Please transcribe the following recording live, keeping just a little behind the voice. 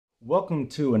Welcome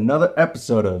to another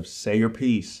episode of Say Your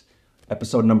Piece.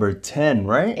 Episode number 10,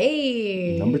 right?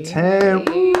 Hey. Number 10.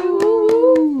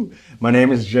 Woo! My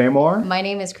name is Jamar. My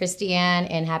name is Christiane,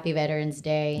 and happy Veterans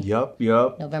Day. Yup.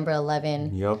 November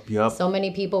 11. Yup. So many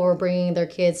people were bringing their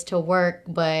kids to work,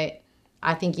 but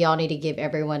I think y'all need to give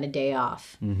everyone a day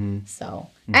off.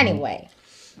 Anyway.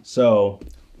 So,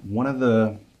 one of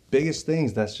the biggest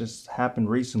things that's just happened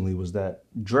recently was that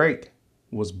Drake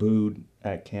was booed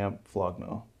at Camp Flog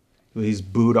Gnaw. He's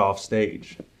booed off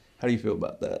stage. How do you feel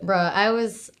about that? Bruh, I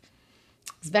was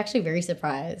actually very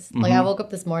surprised. Like, I woke up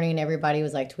this morning and everybody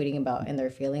was, like, tweeting about in their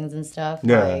feelings and stuff.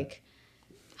 Yeah. Like,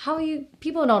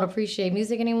 people don't appreciate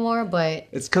music anymore, but...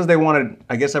 It's because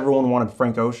I guess everyone wanted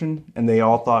Frank Ocean, and they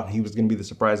all thought he was going to be the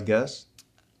surprise guest.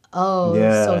 Oh,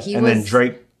 Yeah, so he and was... then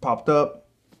Drake popped up,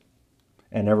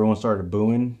 and everyone started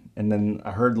booing. And then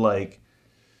I heard, like,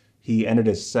 he ended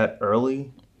his set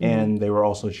early, and they were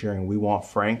also cheering "We Want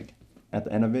Frank" at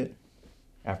the end of it,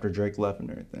 after Drake left and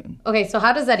everything. Okay, so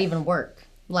how does that even work?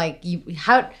 Like,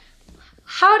 how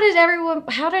did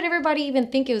everybody even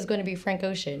think it was going to be Frank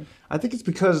Ocean? I think it's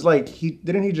because, like, he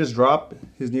just drop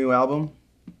his new album?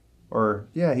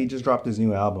 He just dropped his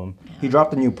new album. Yeah. He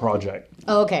dropped a new project.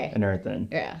 Oh, okay. And everything.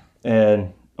 Yeah.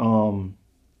 And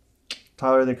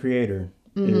Tyler, the Creator,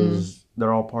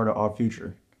 they're all part of Odd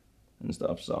Future and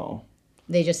stuff, so...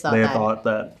 They just thought they thought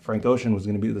that Frank Ocean was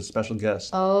going to be the special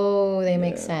guest. Oh, they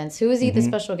make sense. Who is he the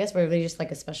special guest for? Were they just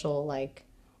like a special, like...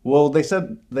 Well, they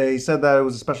said that it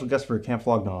was a special guest for Camp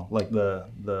Flog Gnaw, like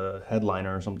the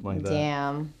headliner or something like that.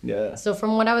 Damn. Yeah. So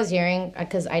from what I was hearing,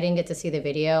 because I didn't get to see the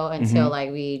video until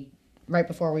like right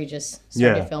before we just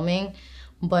started filming,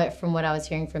 but from what I was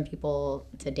hearing from people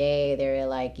today, they were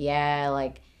like, yeah,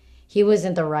 like he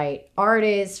wasn't the right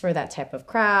artist for that type of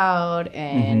crowd,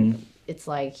 and it's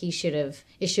like it should have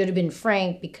been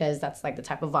Frank, because that's like the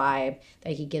type of vibe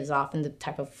that he gives off and the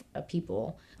type of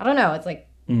people. I don't know. It's like,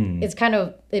 it's kind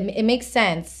of, it makes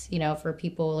sense, you know, for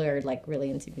people who are like really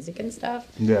into music and stuff.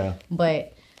 Yeah.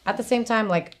 But at the same time,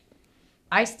 like,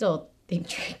 I still think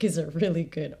Drake is a really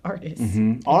good artist.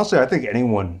 Honestly, I think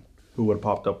anyone who would have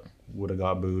popped up would have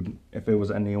got booed if it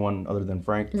was anyone other than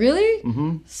Frank.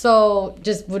 Really? So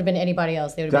just would have been anybody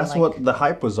else. They would have That's been like, what the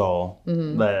hype was all,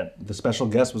 that the special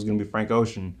guest was going to be Frank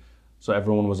Ocean. So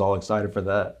everyone was all excited for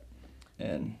that.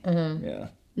 And yeah.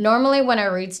 Normally when I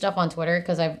read stuff on Twitter,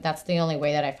 because that's the only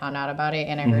way that I found out about it,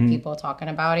 and I heard people talking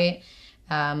about it,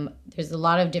 there's a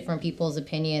lot of different people's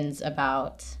opinions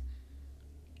about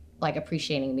like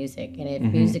appreciating music. And if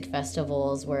music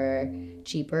festivals were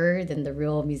cheaper, then the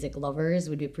real music lovers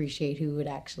would appreciate who would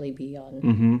actually be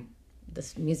on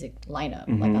this music lineup,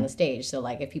 like on the stage. So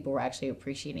like if people were actually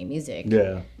appreciating music,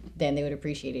 then they would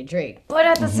appreciate Drake. But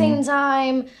at the same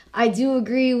time, I do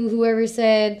agree with whoever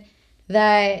said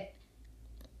that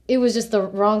it was just the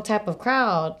wrong type of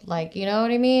crowd. Like, you know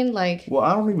what I mean? Like, Well,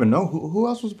 I don't even know who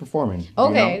else was performing.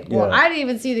 okay, You know? well, I didn't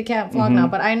even see the Camp Flog Gnaw,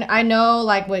 but I know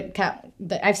like what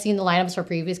I've seen the lineups for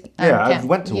previous. I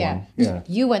went to one. Yeah,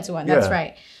 you went to one. That's Yeah.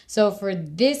 right. So for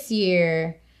this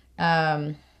year,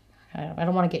 I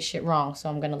don't want to get shit wrong, so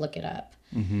I'm gonna look it up.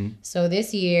 So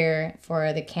this year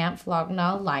for the Camp Flog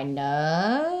Gnaw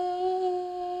lineup,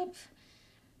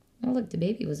 oh look, the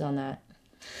baby was on that.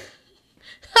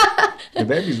 The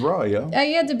baby's raw, yo.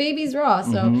 Yeah, the baby's raw.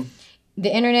 So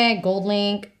the internet, Gold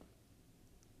Link,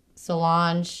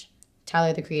 Solange,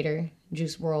 Tyler the Creator,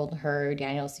 Juice WRLD, Her,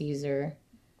 Daniel Caesar.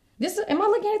 Am I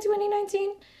looking at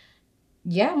 2019?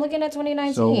 Yeah, I'm looking at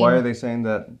 2019. So why are they saying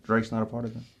that Drake's not a part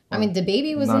of it? I mean, the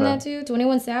baby was in that too.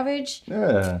 21 Savage.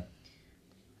 Yeah.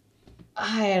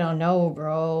 I don't know,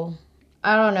 bro.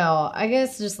 I don't know. I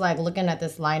guess just like looking at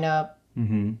this lineup,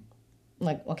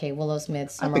 like, okay, Willow Smith,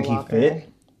 Summer Walker. He fit.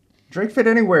 Drake fit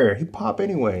anywhere. He pop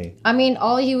anyway. I mean,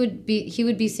 he would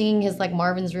be singing his like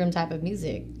Marvin's Room type of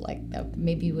music, like that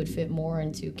maybe would fit more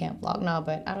into Camp Flog Gnaw.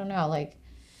 But I don't know. Like,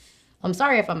 I'm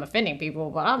sorry if I'm offending people,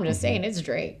 but I'm just saying it's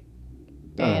Drake,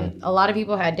 and a lot of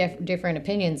people had different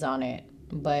opinions on it.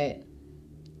 But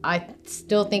I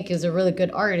still think he's a really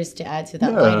good artist to add to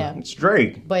that lineup. It's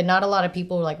Drake. But not a lot of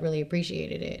people like really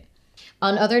appreciated it.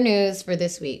 On other news for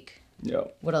this week,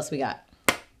 what else we got?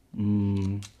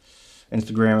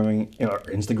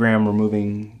 Instagram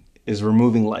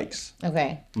removing likes.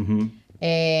 Okay.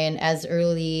 And as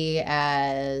early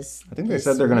as I think they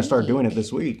said they're going to start doing it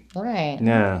this week. Right.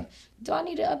 Yeah. Do I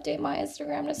need to update my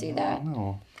Instagram to see that?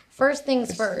 No. First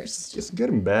things first. It's good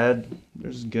and bad.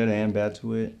 There's good and bad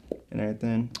to it and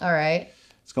everything. All right.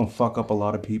 It's gonna fuck up a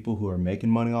lot of people who are making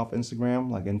money off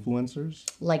Instagram, like influencers.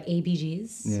 Like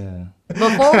ABGs. Yeah.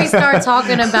 Before we start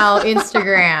talking about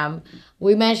Instagram,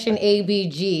 we mentioned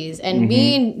ABGs. And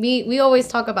we always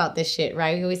talk about this shit,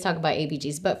 right? We always talk about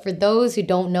ABGs. But for those who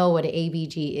don't know what an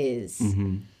ABG is,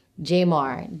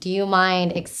 Jamar, do you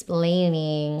mind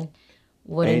explaining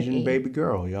what Asian baby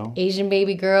girl, yo. Asian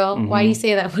baby girl? Why do you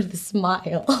say that with a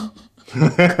smile?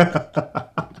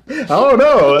 I don't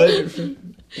know.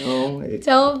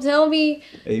 Tell me.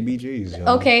 ABGs, yo.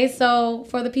 Okay, so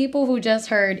for the people who just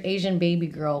heard Asian baby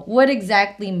girl, what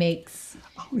exactly makes...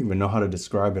 I don't even know how to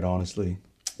describe it, honestly.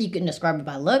 You can describe it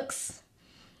by looks,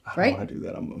 I right? don't want to do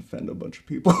that. I'm going to offend a bunch of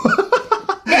people.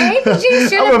 The ABGs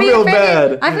shouldn't I'ma be feel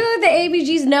offended. bad. I feel like the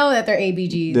ABGs know that they're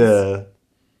ABGs. Yeah.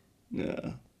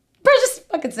 Yeah. Bro, just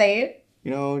fucking say it.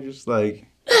 You know, just like...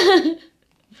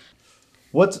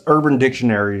 What's Urban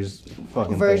Dictionary's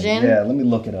fucking Version? thing? Yeah, let me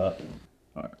look it up.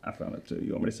 All right, I found it too.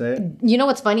 You want me to say it? You know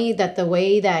what's funny? That the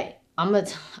way that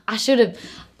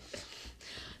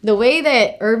the way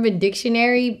that Urban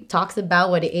Dictionary talks about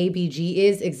what an ABG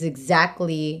is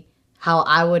exactly how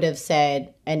I would have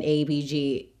said an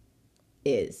ABG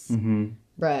is.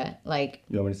 Bruh, like,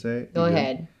 You want me to say it? go You good?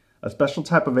 ahead. A special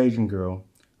type of Asian girl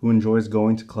who enjoys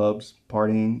going to clubs,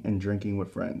 partying, and drinking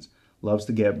with friends. Loves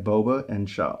to get boba and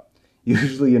shop.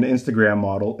 Usually an Instagram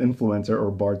model, influencer,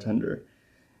 or bartender.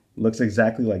 Looks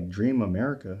exactly like Dream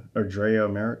America or Drea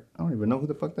America. I don't even know who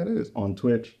the fuck that is on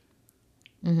Twitch.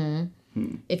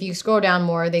 If you scroll down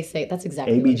more, they say that's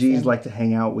exactly what it ABGs said. like to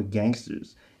hang out with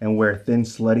gangsters and wear thin,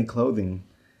 slutty clothing.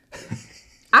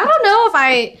 I don't know if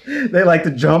I... They like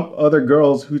to jump other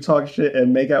girls who talk shit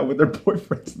and make out with their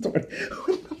boyfriends. What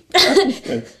the fuck is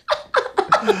this?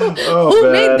 Oh, Who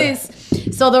man. made this?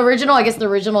 So the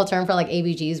original term for like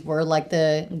ABGs were like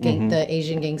the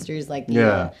Asian gangsters, like the,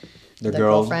 Yeah. The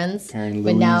girls girlfriends. carrying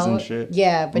But Louis now, and shit.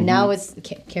 yeah, but now it's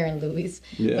Karen Louis.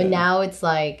 Yeah. But now it's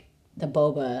like the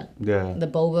boba. Yeah. The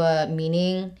boba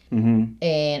meaning.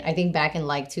 And I think back in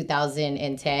like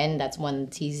 2010, that's when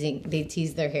they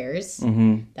teased their hairs.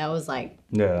 That was like,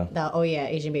 Yeah. oh yeah,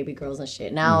 Asian baby girls and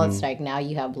shit. Now it's like, now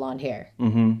you have blonde hair.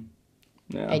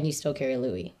 Yeah. And you still carry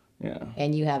Louis. Yeah.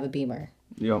 And you have a Beamer.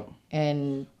 Yep.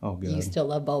 And Oh, God. you still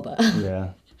love boba. Yeah.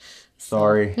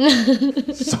 Sorry.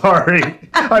 Sorry.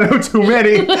 I know too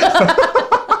many.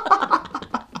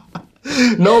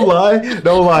 No lie.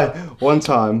 One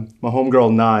time, my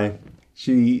homegirl Nye,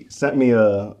 she sent me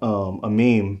a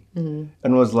meme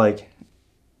and was like,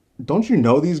 "Don't you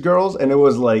know these girls?" And it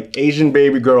was like Asian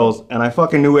baby girls, and I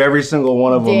fucking knew every single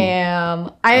one of them.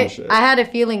 Damn. I shit. had a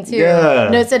feeling too. Yeah.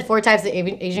 No, it said 4 types of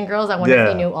Asian girls. I wonder if Yeah.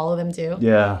 you knew all of them too.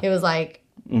 Yeah. It was like,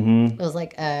 an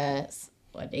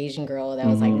Asian girl that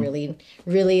was like really,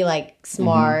 really like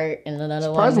smart, and another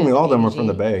one. Surprisingly, who's all of them are ABG. from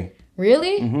the Bay.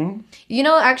 Really? You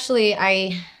know, actually,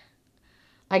 I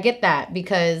get that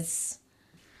because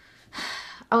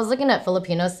I was looking at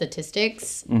Filipino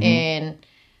statistics, and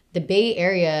the Bay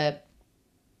Area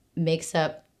makes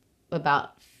up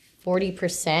about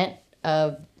 40%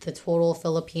 of the total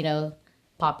Filipino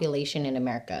population in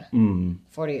America.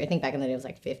 40. I think back in the day it was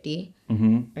like 50.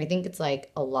 I think it's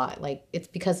like a lot. Like it's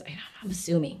because I'm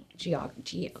assuming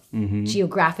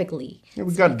geographically. Yeah,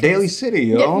 we got Daly City,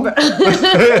 yo.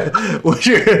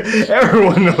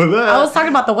 Everyone know that. I was talking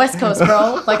about the West Coast,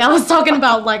 bro. Like I was talking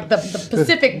about like the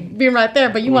Pacific being right there,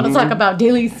 but you want to talk about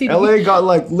Daly City? LA got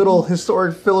like little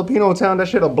historic Filipino town. That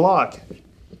shit a block.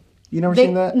 You never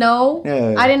seen that? No,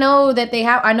 Yeah. I didn't know that they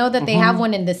have. I know that they have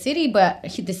one in the city, but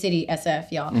the city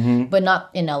SF, y'all, but not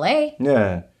in LA.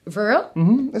 Yeah. For real?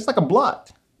 It's like a block.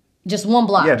 Just one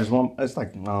block. Yeah, just one. It's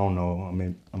like, I don't know. I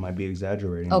mean, I might be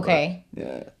exaggerating. but Okay.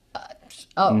 yeah.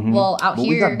 Oh well, out But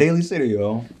here. we got Daly City,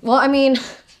 yo. Well, I mean,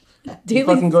 You Daly.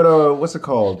 fucking go to, what's it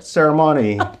called?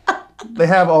 Ceremony. They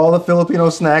have all the Filipino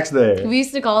snacks there. We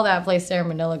used to call that place Sarah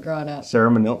Manila growing up.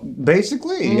 Ceremony.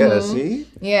 Basically, yeah, see?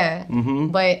 Yeah,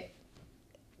 but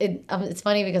it's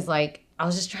funny because like I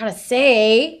was just trying to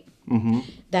say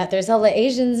that there's hella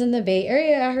Asians in the Bay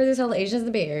Area. I heard there's hella Asians in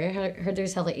the Bay Area. I heard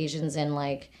there's hella Asians in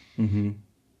like in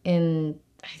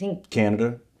I think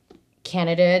Canada.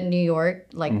 Canada, New York,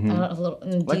 like I don't know, a little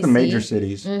in Like DC. the major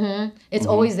cities. It's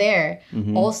always there.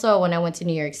 Also, when I went to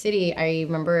New York City, I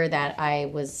remember that I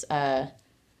was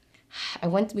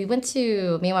we went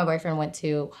to me and my boyfriend went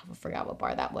to I forgot what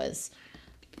bar that was.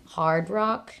 Hard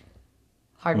Rock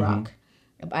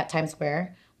at Times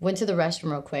Square. Went to the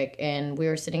restroom real quick, and we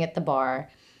were sitting at the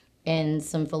bar, and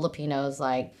some Filipinos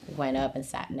like went up and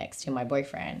sat next to my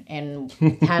boyfriend and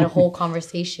had a whole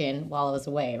conversation while I was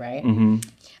away, right?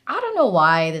 I don't know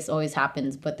why this always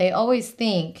happens, but they always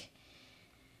think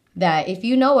that if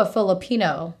you know a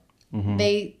Filipino,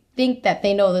 they think that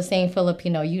they know the same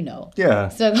Filipino you know. Yeah.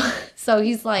 So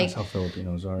he's like, That's how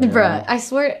Filipinos are. bruh, I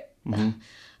swear,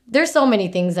 there's so many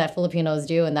things that Filipinos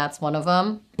do, and that's one of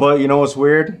them. But you know what's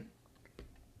weird?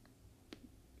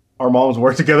 Our moms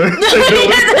work together.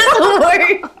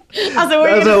 That's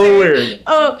hella weird.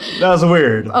 Oh, That's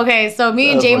weird. okay. So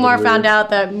me and That's Jamar fucking found weird. out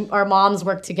that our moms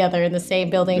worked together in the same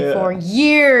building Yeah. for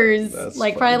years, That's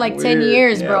like probably like fucking 10 weird.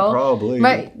 years, Yeah, bro. probably.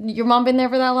 Right? Your mom been there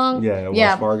for that long? Yeah,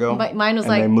 Wells Fargo. Mine was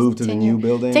And like they moved to the 10 new years.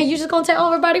 building. Hey, you just gonna tell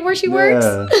everybody where she works?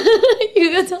 Yeah.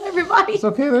 You gonna tell everybody? It's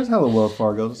okay. There's hella Wells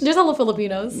Fargos. There's a lot of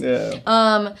Filipinos.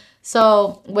 Yeah.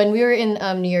 So when we were in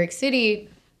New York City,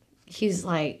 he's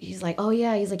like, oh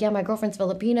yeah, my girlfriend's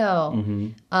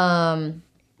Filipino.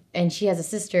 And she has a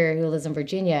sister who lives in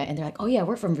Virginia, and they're like, oh yeah,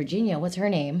 we're from Virginia. What's her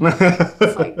name?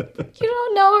 It's like, you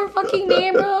don't know her fucking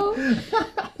name, bro.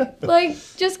 Like,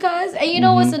 just cause. And you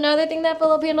know what's another thing that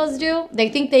Filipinos do? They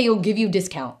think they'll give you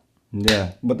discount.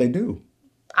 Yeah, but they do.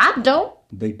 I don't.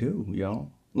 They do, yo.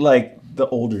 Like the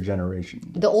older generation.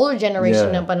 The older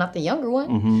generation, Yeah. but not the younger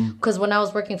one. Because when I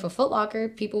was working for Foot Locker,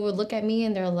 people would look at me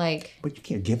and they're like, But you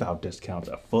can't give out discounts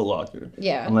at Foot Locker.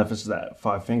 Yeah. Unless it's that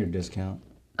 5-finger discount.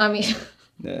 I mean,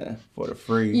 Yeah, for the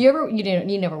free. you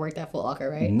never worked at Foot Locker,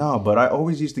 right? No, but I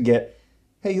always used to get,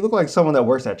 hey, you look like someone that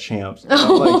works at Champs. And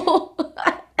I'm like, what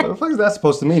the fuck is that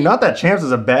supposed to mean? Not that Champs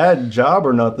is a bad job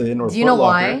or nothing. Or Do you know Foot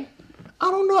Locker. why? I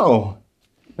don't know.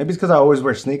 Maybe it's because I always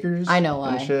wear sneakers. I know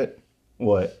why. And shit.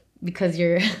 What? Because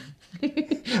you're.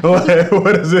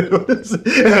 What is it? What is it?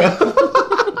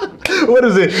 What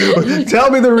is it?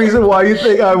 Tell me the reason why you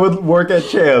think I would work at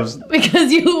Champs.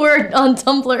 Because you were on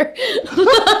Tumblr.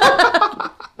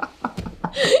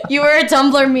 You were a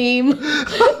Tumblr meme.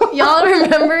 Y'all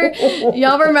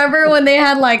remember when they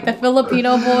had like the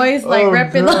Filipino boys like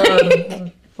repping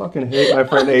like Fucking hate my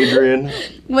friend Adrian.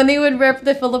 when they would rep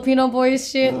the Filipino boys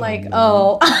shit like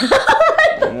oh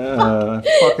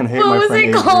Fucking hate what my was friend it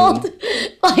Adrian. called?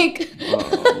 Like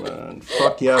Oh man.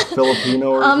 Fuck yeah,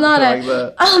 Filipino or I'm something not like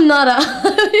that. I'm not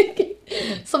a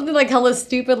something like hella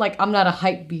stupid like I'm not a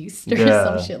hype beast or Yeah.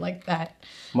 some shit like that.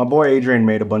 My boy Adrian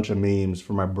made a bunch of memes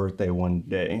for my birthday one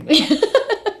day.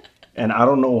 And I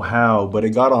don't know how, but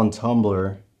it got on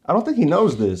Tumblr. I don't think he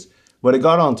knows this, but it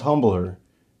got on Tumblr.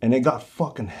 And it got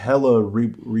fucking hella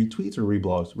retweets or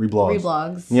reblogs?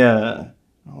 Reblogs. Yeah.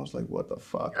 I was like, what the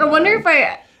fuck? I wonder if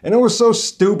I And it was so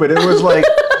stupid. It was like,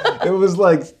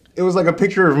 it was like a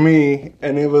picture of me,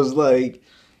 and it was like,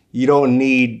 you don't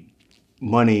need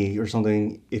money or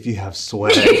something if you have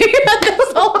swag.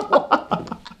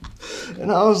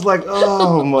 And I was like,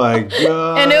 oh my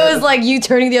god. and it was like you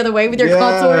turning the other way with your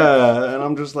contour. Yeah, and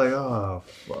I'm just like, oh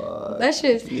fuck. That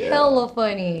shit's hella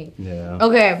funny. Yeah.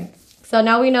 Okay, so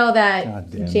now we know that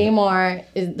God damn it. Jamar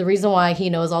is the reason why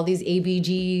he knows all these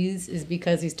ABGs is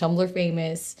because he's Tumblr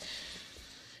famous,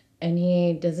 and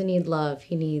he doesn't need love.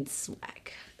 He needs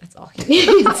swag. That's all he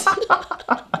needs.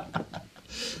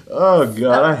 Oh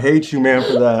god, I hate you, man,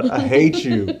 for that. I hate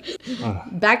you.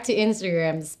 Back to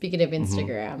Instagram. Speaking of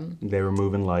Instagram, They were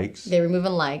moving likes. they're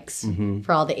removing likes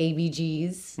for all the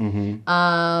ABGs.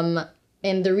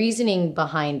 And the reasoning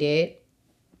behind it.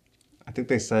 I think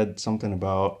they said something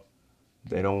about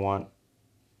they want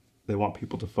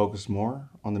people to focus more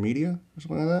on the media or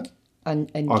something like that. On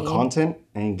content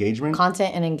and engagement.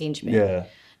 Content and engagement. Yeah.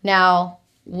 Now,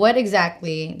 what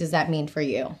exactly does that mean for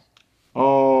you?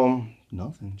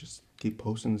 Nothing. Just keep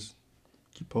posting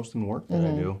the work that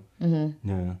I do.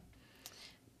 Yeah.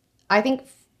 I think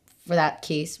for that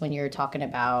case, when you're talking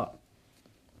about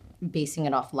basing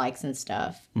it off likes and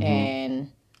stuff, and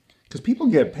Because people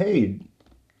get paid,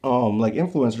 like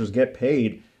influencers get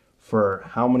paid for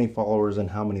how many followers and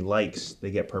how many likes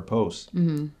they get per post.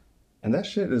 And that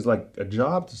shit is like a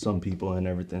job to some people and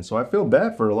everything. So I feel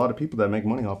bad for a lot of people that make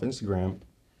money off Instagram.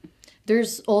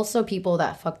 there's also people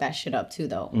that fuck that shit up too,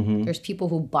 though. There's people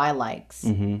who buy likes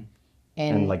And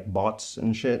like bots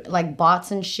and shit. like bots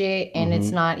and shit, and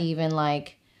it's not even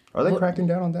like. Are they cracking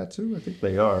down on that too? I think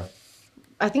they are.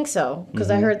 I think so, because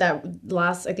I heard that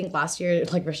last year,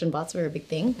 like Russian bots were a big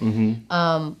thing.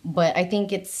 But I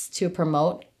think it's to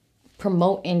promote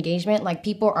engagement. Like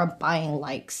people are buying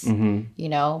likes, you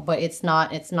know, but it's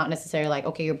not necessarily like,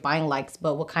 okay, you're buying likes,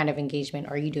 but what kind of engagement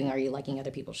are you doing? Are you liking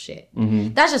other people's shit?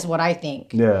 That's just what I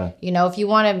think. Yeah. You know, if you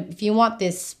want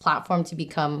this platform to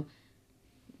become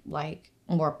like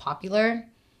more popular,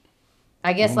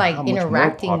 I guess like How much more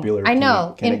interacting. popular I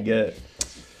know. Can it get?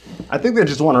 I think they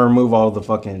just want to remove all the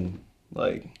fucking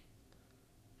like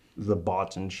the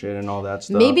bots and shit and all that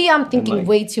stuff. Maybe I'm And, thinking like,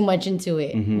 way too much into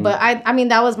it, but I mean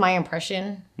that was my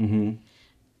impression.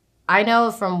 I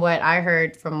know from what I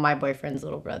heard from my boyfriend's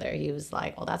little brother, he was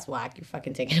like, "Oh, that's whack. You're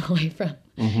fucking taking it away from.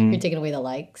 You're taking away the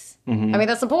likes." I mean,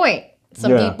 that's the point.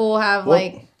 Some people have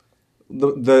like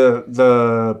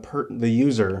the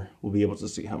user will be able to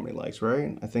see how many likes,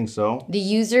 right? I think so. the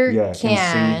user Yeah, can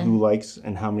can see who likes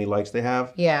and how many likes they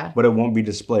have. Yeah. But it won't be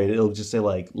displayed. It'll just say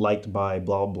like liked by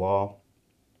blah blah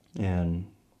and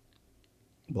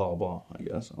blah blah, I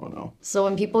guess. I don't know. So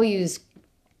when people use,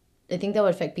 I think that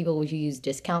would affect people who use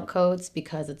discount codes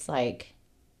because it's like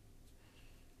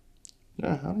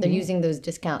Yeah, I don't they're know. using those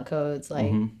discount codes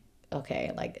like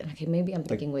okay, maybe I'm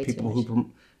thinking way too People much.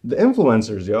 who the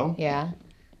influencers, yo. Yeah.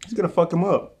 It's gonna fuck them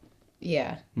up.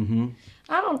 Yeah.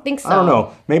 I don't think so. I don't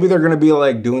know. Maybe they're gonna be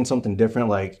like doing something different,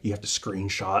 like you have to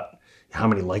screenshot how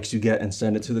many likes you get and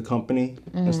send it to the company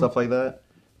and stuff like that.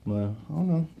 Well, I don't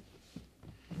know.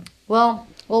 Well,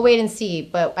 we'll wait and see.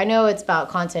 But I know it's about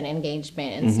content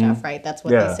engagement and stuff, right? That's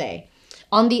what Yeah. they say.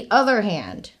 On the other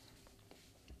hand,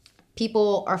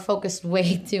 people are focused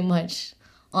way too much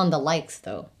on the likes,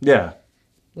 though, Yeah.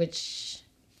 which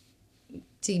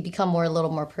to become a little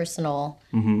more personal,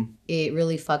 it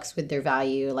really fucks with their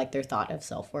value, like their thought of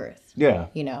self-worth, Yeah.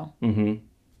 you know?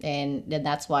 And then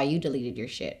that's why you deleted your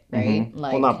shit, right?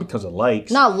 Like, Well, not because of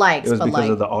likes. not likes, It was but because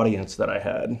like, of the audience that I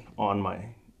had on my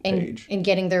page. and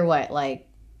getting their what? Like,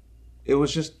 It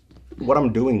was just what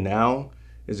I'm doing now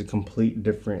is a complete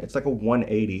different. It's like a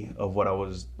 180 of what I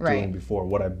was Right. doing before,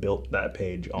 what I built that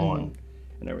page on,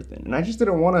 and everything. And I just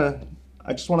didn't want to.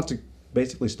 I just wanted to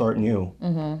basically start new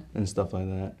and stuff like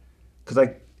that. Because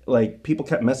people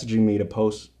kept messaging me to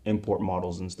post import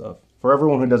models and stuff. For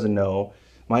everyone who doesn't know,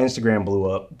 my Instagram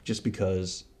blew up just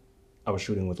because I was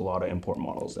shooting with a lot of import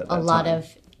models at that a time. lot of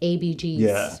ABGs,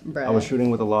 Yeah, bruh. I was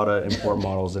shooting with a lot of import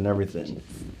models and everything,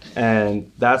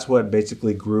 and that's what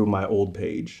basically grew my old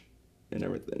page and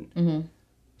everything.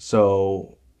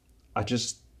 So I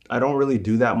don't really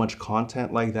do that much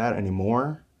content like that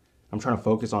anymore. I'm trying to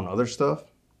focus on other stuff,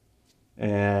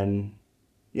 and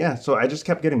yeah, so I just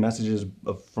kept getting messages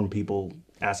from people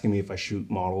asking me if I shoot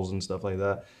models and stuff like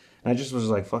that, and I just was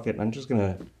like, fuck it, I'm just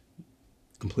gonna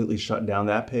completely shut down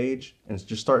that page and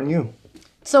just start new.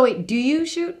 So wait, do you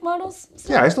shoot models?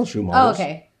 Yeah, I still shoot models. Oh,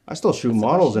 okay. I still shoot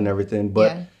models and everything,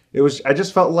 but Yeah. I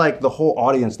just felt like the whole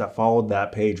audience that followed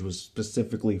that page was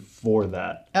specifically for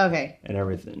that Okay. and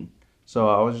everything. So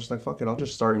I was just like, fuck it, I'll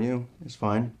just start new. It's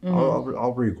fine. Mm-hmm.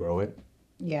 I'll regrow it.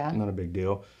 Yeah. Not a big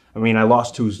deal. I mean, I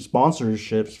lost 2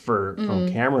 sponsorships from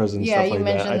cameras and Yeah, stuff you like that.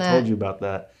 mentioned I that. told you about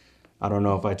that. I don't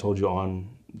know if I told you on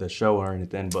the show or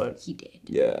anything, but He did.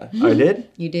 yeah. I did?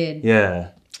 You did.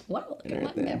 Yeah. Wow, look at my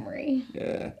everything. memory.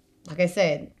 Yeah. Like I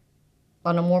said,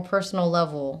 on a more personal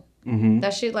level,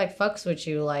 that shit like fucks with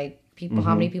you. Like people,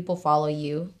 how many people follow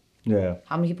you? Yeah.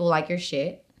 How many people like your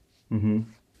shit?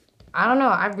 I don't know.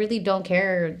 I really don't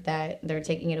care that they're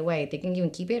taking it away. They can even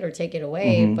keep it or take it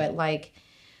away. But like,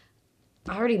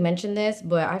 I already mentioned this,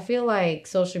 but I feel like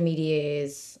social media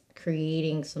is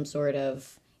creating some sort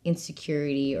of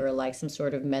insecurity or like some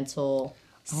sort of mental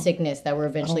sickness that we're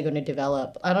eventually going to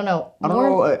develop. I don't know. I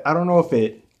don't know if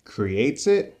it creates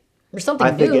it. Or something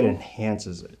I think new. it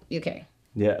enhances it. Okay.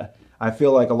 Yeah. I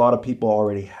feel like a lot of people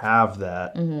already have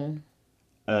that and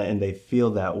they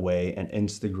feel that way. And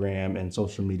Instagram and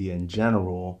social media in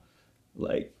general,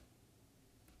 like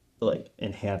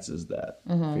enhances that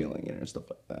feeling and stuff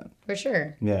like that. For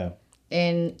sure. Yeah.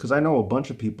 And Because I know a bunch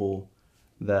of people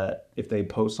that if they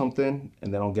post something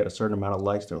and they don't get a certain amount of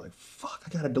likes, they're like, fuck,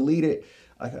 I got to delete it.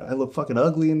 I look fucking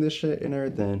ugly in this shit and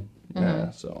everything. Yeah,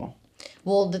 so.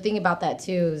 well, the thing about that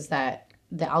too is that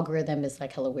the algorithm is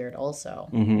like hella weird also,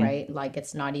 right? Like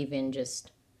it's not even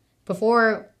just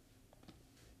before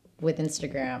with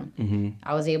Instagram,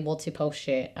 I was able to post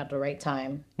shit at the right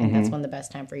time, and that's when the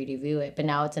best time for you to view it. But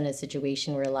now it's in a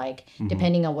situation where like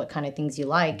depending on what kind of things you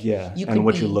like, Yeah, you and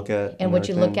what you look at. and what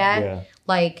you look everything. at, Yeah.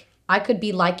 like I could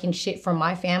be liking shit from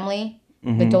my family,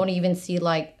 but don't even see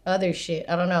like other shit.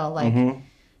 I don't know, like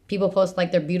people post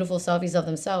like their beautiful selfies of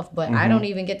themselves, but I don't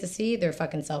even get to see their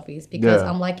fucking selfies because Yeah.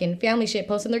 I'm liking family shit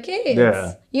posting their kids.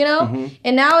 Yeah. You know?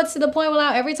 And now it's to the point where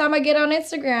now every time I get on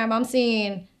Instagram, I'm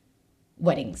seeing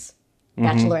weddings,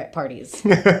 bachelorette parties,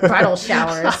 bridal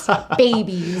showers,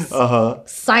 babies,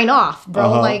 sign off,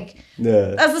 bro. Like,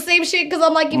 Yeah. that's the same shit because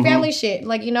I'm liking family shit.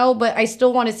 Like, you know, but I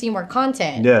still want to see more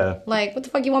content. Yeah. Like, what the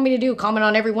fuck you want me to do? Comment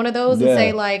on every one of those and Yeah.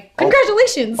 say, like,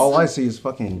 congratulations. All I see is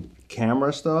fucking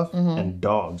camera stuff and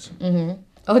dogs.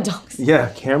 Oh, dogs. Yeah,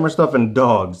 camera stuff and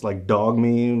dogs. Like dog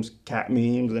memes, cat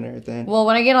memes, and everything. Well,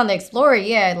 when I get on the Explorer,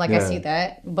 yeah, like I Yeah. see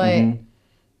that, but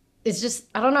it's just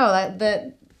I don't know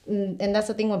that And that's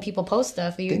the thing when people post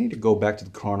stuff. They need to go back to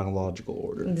the chronological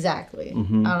order. Exactly.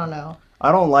 I don't know.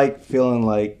 I don't like feeling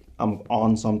like I'm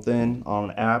on something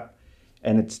on an app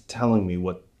and it's telling me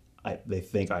what they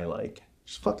think I like.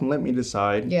 Just fucking let me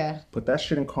decide. Yeah. Put that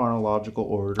shit in chronological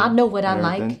order. I know what I and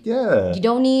like. everything. Yeah. You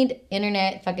don't need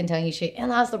internet fucking telling you shit. And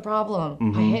that's the problem.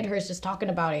 My head hurts just talking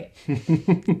about it.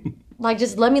 Like,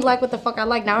 just let me like what the fuck I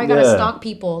like. Now I gotta stalk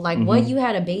people. Like, what, you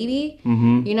had a baby?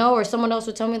 You know, or someone else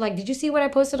would tell me, like, did you see what I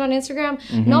posted on Instagram?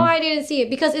 No, I didn't see it.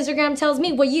 Because Instagram tells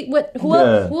me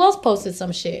who else posted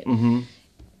some shit.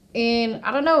 And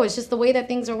I don't know, it's just the way that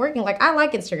things are working. Like, I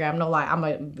like Instagram, no lie. I'm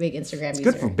a big Instagram user.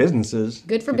 Good for businesses.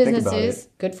 Good for businesses.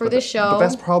 Good for this show. But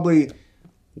that's probably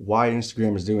why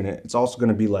Instagram is doing it. It's also going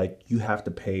to be like, you have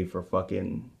to pay for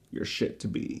fucking your shit to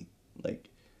be like,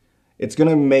 it's going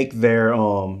to make their,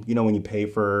 you know, when you pay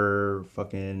for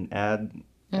fucking ads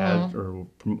or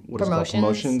what is it called?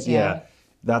 Promotions. Yeah.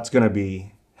 That's going to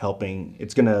be helping.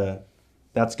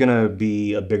 That's going to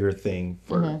be a bigger thing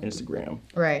for Instagram.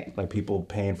 Right. Like people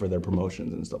paying for their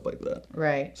promotions and stuff like that.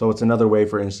 Right. So it's another way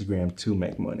for Instagram to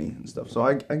make money and stuff. So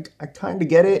I kind of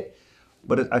get it,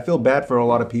 but I feel bad for a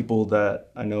lot of people that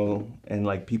I know and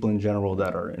like people in general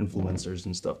that are influencers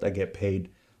and stuff that get paid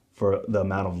for the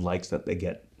amount of likes that they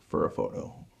get for a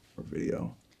photo or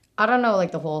video. I don't know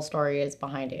like the whole story is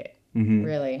behind it,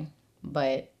 really.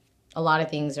 But a lot of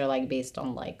things are like based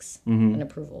on likes and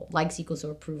approval. Likes equals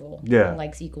approval. Yeah. And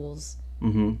likes equals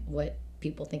what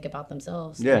people think about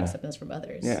themselves. Yeah. And acceptance from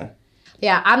others. Yeah.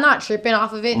 Yeah, I'm not tripping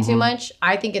off of it too much.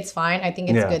 I think it's fine. I think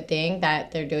it's a good thing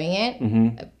that they're doing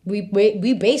it.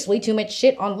 We base way too much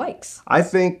shit on likes. I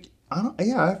feel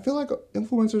like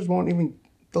influencers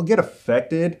they'll get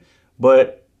affected,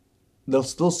 but they'll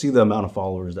still see the amount of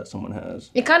followers that someone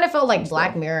has. It kind of felt like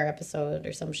Black Mirror episode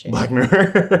or some shit. Black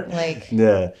Mirror. Like,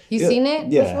 yeah. You seen it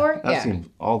before? I've seen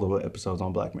all the episodes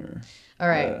on Black Mirror. All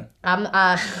right.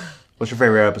 Yeah. What's your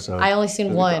favorite episode? I only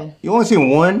seen one. You only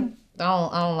seen one? I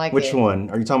don't like Which it. one?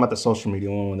 Are you talking about the social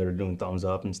media one when they were doing thumbs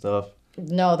up and stuff?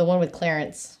 No, the one with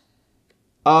Clarence.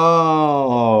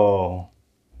 Oh.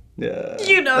 Yeah.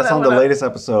 You know that's on the latest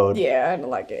episode. Yeah, I don't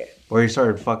like it. Where he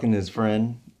started fucking his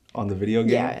friend on the video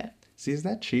game. Yeah. See, is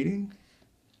that cheating?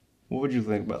 What would you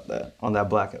think about that on the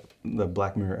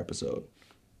Black Mirror episode?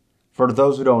 For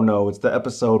those who don't know, it's the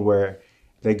episode where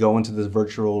they go into this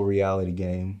virtual reality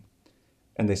game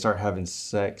and they start having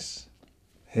sex.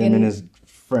 Him and his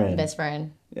friend. Best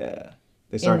friend. Yeah.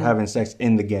 They start having sex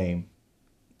in the game.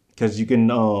 Because you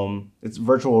can, it's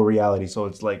virtual reality, so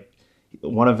it's like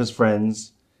one of his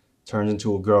friends turns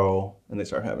into a girl and they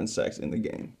start having sex in the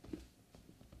game.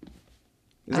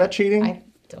 Is that cheating? I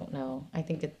don't know. I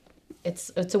think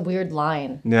it's a weird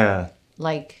line. Yeah.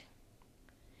 Like,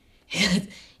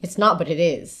 it's not, but it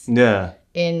is. Yeah.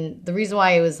 And the reason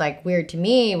why it was like weird to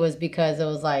me was because it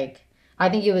was like, I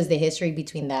think it was the history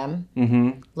between them.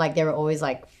 Mm-hmm. Like they were always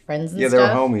like friends and stuff. Yeah,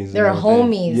 they were homies. They were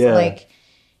homies. Yeah. Like,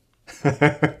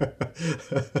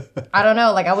 I don't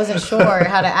know. Like I wasn't sure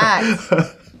how to act.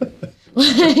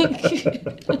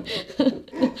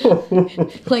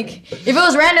 Like if it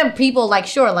was random people, like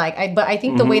sure, like but I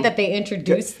think the way that they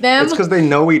introduced them, it's because they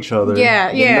know each other.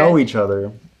 Yeah, they know each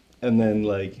other, and then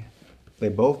like they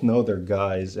both know they're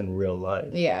guys in real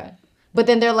life. Yeah, but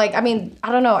then they're like, I mean,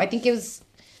 I don't know. I think it was.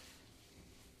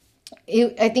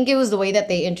 I think it was the way that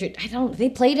they They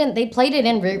played it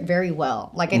in very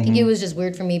well. Like I think it was just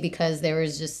weird for me because there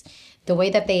was just the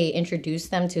way that they introduced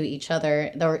them to each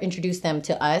other, or introduced them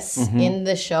to us in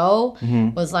the show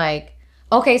was like,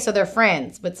 okay, so they're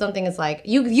friends, but something is like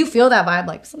you feel that vibe,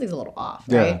 like something's a little off,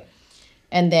 right?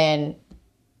 And then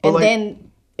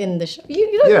in the show,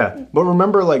 yeah. But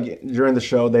remember, like during the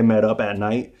show, they met up at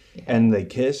night and they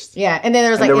kissed. Yeah, and then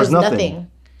there was like it was nothing.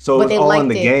 So it was all in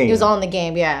the game. It was all in the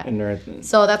game, yeah. And everything.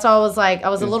 So that's why I was like, I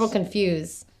was a little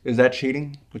confused. Is that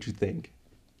cheating? What you think?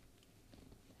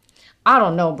 I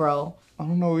don't know, bro. I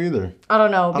don't know either. I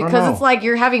don't know because it's like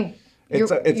you're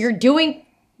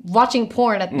watching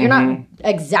porn. You're not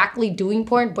exactly doing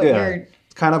porn, but you're.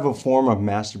 It's kind of a form of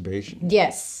masturbation.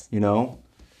 Yes. You know,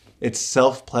 it's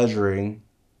self-pleasuring,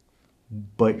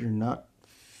 but you're not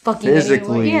fucking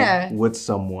physically with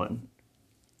someone.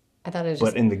 I thought it was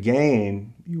But in the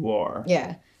game, you are.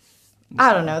 Yeah.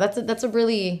 I don't know. That's a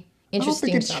really interesting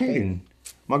I don't think it's cheating.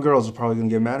 My girls are probably going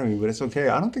to get mad at me, but it's okay.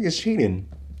 I don't think it's cheating.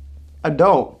 I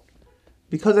don't.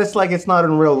 Because it's like it's not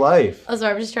in real life. Oh,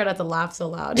 sorry. I'm just trying not to laugh so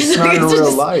loud. It's not in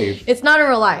real life. It's not in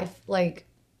real life. Like.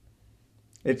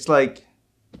 It's like,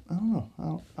 I don't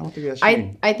know. I don't think that's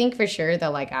cheating. I think for sure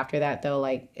that like after that though,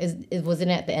 like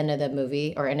wasn't it at the end of the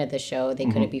movie or end of the show they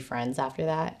couldn't be friends after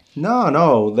that? No.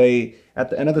 At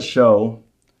the end of the show,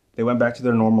 They went back to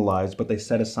their normal lives, but they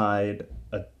set aside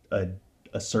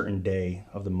a certain day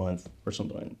of the month or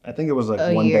something. I think it was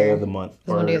like one day of the month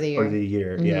or one day of the year. Or the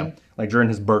year. Yeah, like during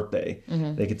his birthday,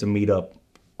 they get to meet up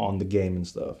on the game and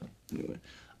stuff.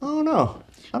 Oh no,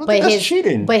 I don't think that's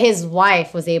cheating. But his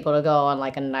wife was able to go on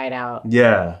like a night out.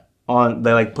 Yeah,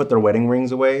 they like put their wedding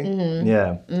rings away.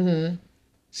 Yeah.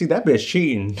 See, that bitch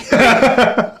cheating.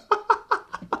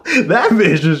 That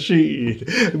bitch is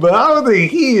cheating, but I don't think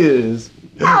he is.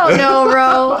 I don't know,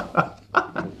 bro.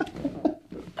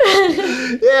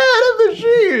 Yeah, that bitch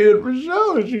cheating for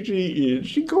sure. She cheating.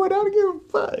 She going out to give a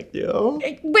fuck, yo.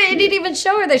 But it didn't even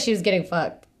show her that she was getting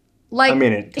fucked. Like, I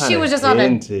mean, it she was just on a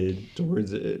hinted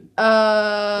towards it. It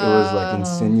was like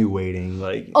insinuating,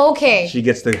 like, okay, she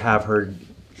gets to have her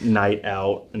night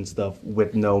out and stuff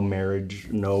with no marriage,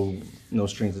 no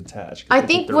strings attached. I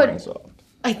think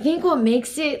what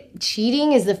makes it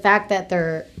cheating is the fact that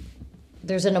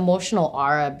there's an emotional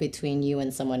aura between you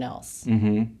and someone else.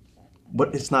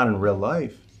 But it's not in real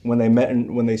life. When they met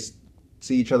and when they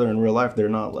see each other in real life, they're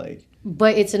not like.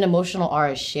 But it's an emotional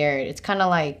aura shared. It's kind of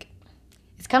like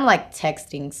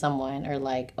texting someone or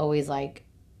like always like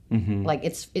like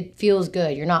it feels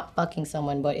good. You're not fucking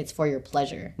someone, but it's for your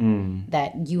pleasure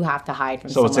that you have to hide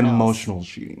from someone else. So it's an emotional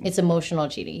cheating. It's emotional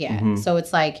cheating, yeah. So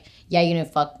it's like, yeah, you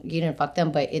didn't fuck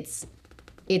them, but it's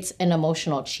an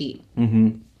emotional cheat.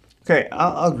 Okay,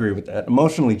 I'll agree with that.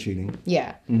 Emotionally cheating.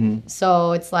 Yeah.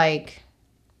 So it's like,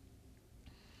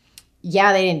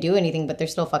 yeah, they didn't do anything, but they're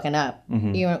still fucking up.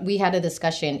 You know, we had a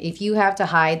discussion. If you have to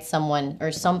hide someone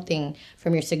or something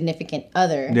from your significant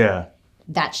other,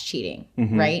 that's cheating,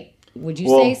 right? Would you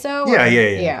say so? Yeah.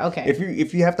 Yeah, okay.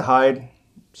 If you have to hide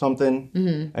something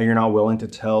and you're not willing to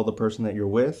tell the person that you're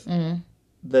with,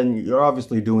 then you're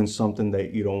obviously doing something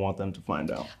that you don't want them to find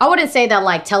out. I wouldn't say that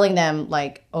like telling them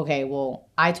like, okay, well,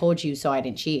 I told you so I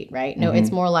didn't cheat, right? No,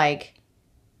 it's more like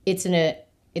it's an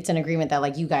agreement that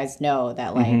like you guys know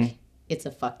that like it's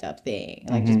a fucked up thing.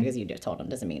 Like just because you just told them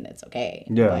doesn't mean that it's okay.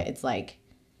 Yeah. But it's like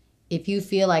if you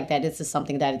feel like that this is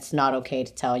something that it's not okay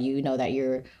to tell you, know that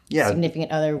your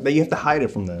significant other that you have to hide it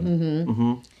from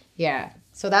them. Yeah.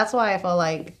 So that's why I felt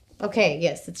like, okay,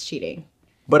 yes, it's cheating.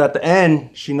 But at the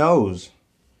end, she knows.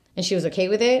 And she was okay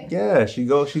with it? Yeah, she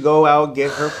go out, get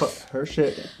her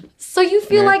shit. So you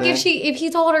feel like if he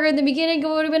told her in the beginning, it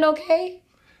would have been okay?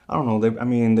 I don't know.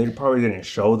 They probably didn't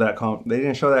show that. They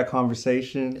didn't show that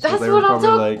conversation. That's what I'm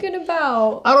talking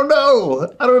about. I don't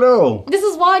know. This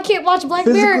is why I can't watch Black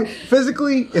Mirror.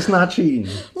 Physically, it's not cheating.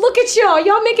 Look at y'all.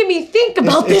 Y'all making me think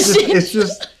about this shit. It's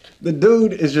just the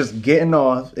dude is just getting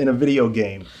off in a video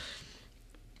game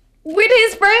with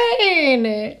his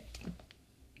friend.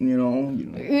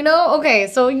 You know. Okay,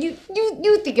 so you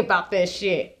think about this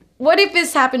shit. What if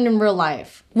this happened in real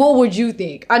life? What would you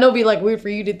think? I know it'd be like weird for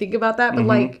you to think about that, but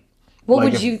like, what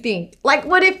would you think? Like,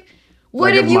 what if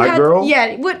you had girl?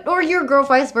 Or your girl,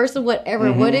 vice versa,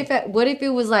 whatever. What if it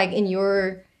was like in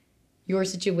your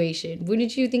situation?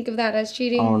 Wouldn't you think of that as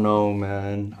cheating? I don't know,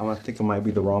 man. I think I might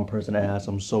be the wrong person to ask.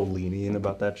 I'm so lenient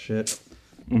about that shit.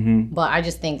 But I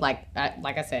just think like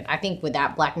I said, I think with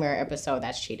that Black Mirror episode,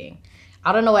 that's cheating.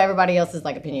 I don't know what everybody else's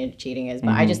like opinion of cheating is, but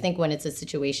I just think when it's a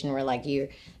situation where like you're,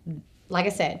 like I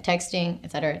said, texting,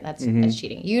 etc., that's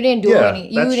cheating. You didn't do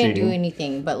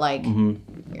anything, but like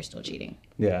you're still cheating.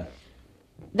 Yeah.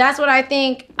 That's what I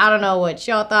think. I don't know what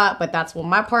y'all thought, but that's what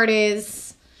my part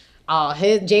is.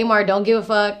 Jamar don't give a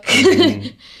fuck.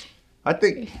 I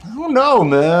don't know,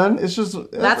 man. It's just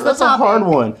that's a hard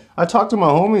one. I talked to my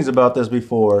homies about this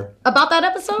before. About that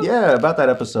episode? Yeah, about that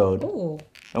episode. Ooh.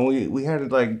 And we had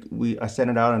it like I sent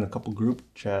it out in a couple group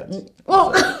chats.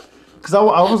 Well, because I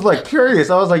was like curious.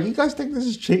 I was like, you guys think this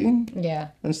is cheating?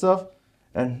 Yeah. And stuff.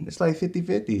 And it's like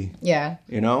 50-50. Yeah.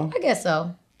 You know? I guess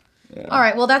so. Yeah. All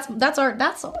right. Well, that's it.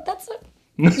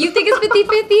 You think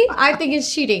it's 50-50? I think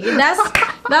it's cheating. And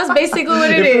that's basically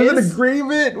what it is. If there's an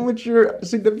agreement with your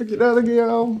significant other,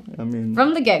 I mean,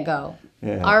 from the get-go.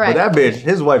 Yeah. All right. But that bitch,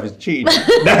 his wife is cheating.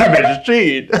 That bitch is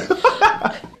cheating.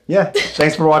 Yeah.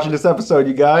 Thanks for watching this episode,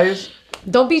 you guys.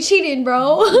 Don't be cheating,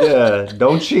 bro. Yeah.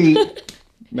 Don't cheat.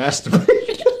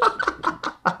 Masturbate.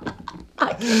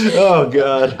 Oh,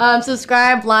 God.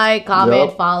 Subscribe, like,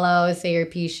 comment, follow, Say Your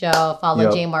Peace Show,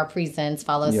 follow Jamar Presents,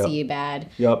 follow See You Bad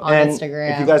on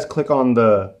Instagram. If you guys click on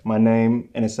my name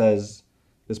and it says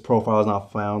this profile is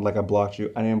not found, like I blocked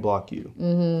you, I didn't block you.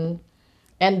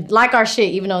 And like our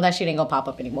shit, even though that shit ain't gonna pop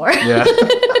up anymore. Yeah.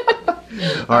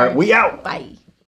 All right, we out. Bye.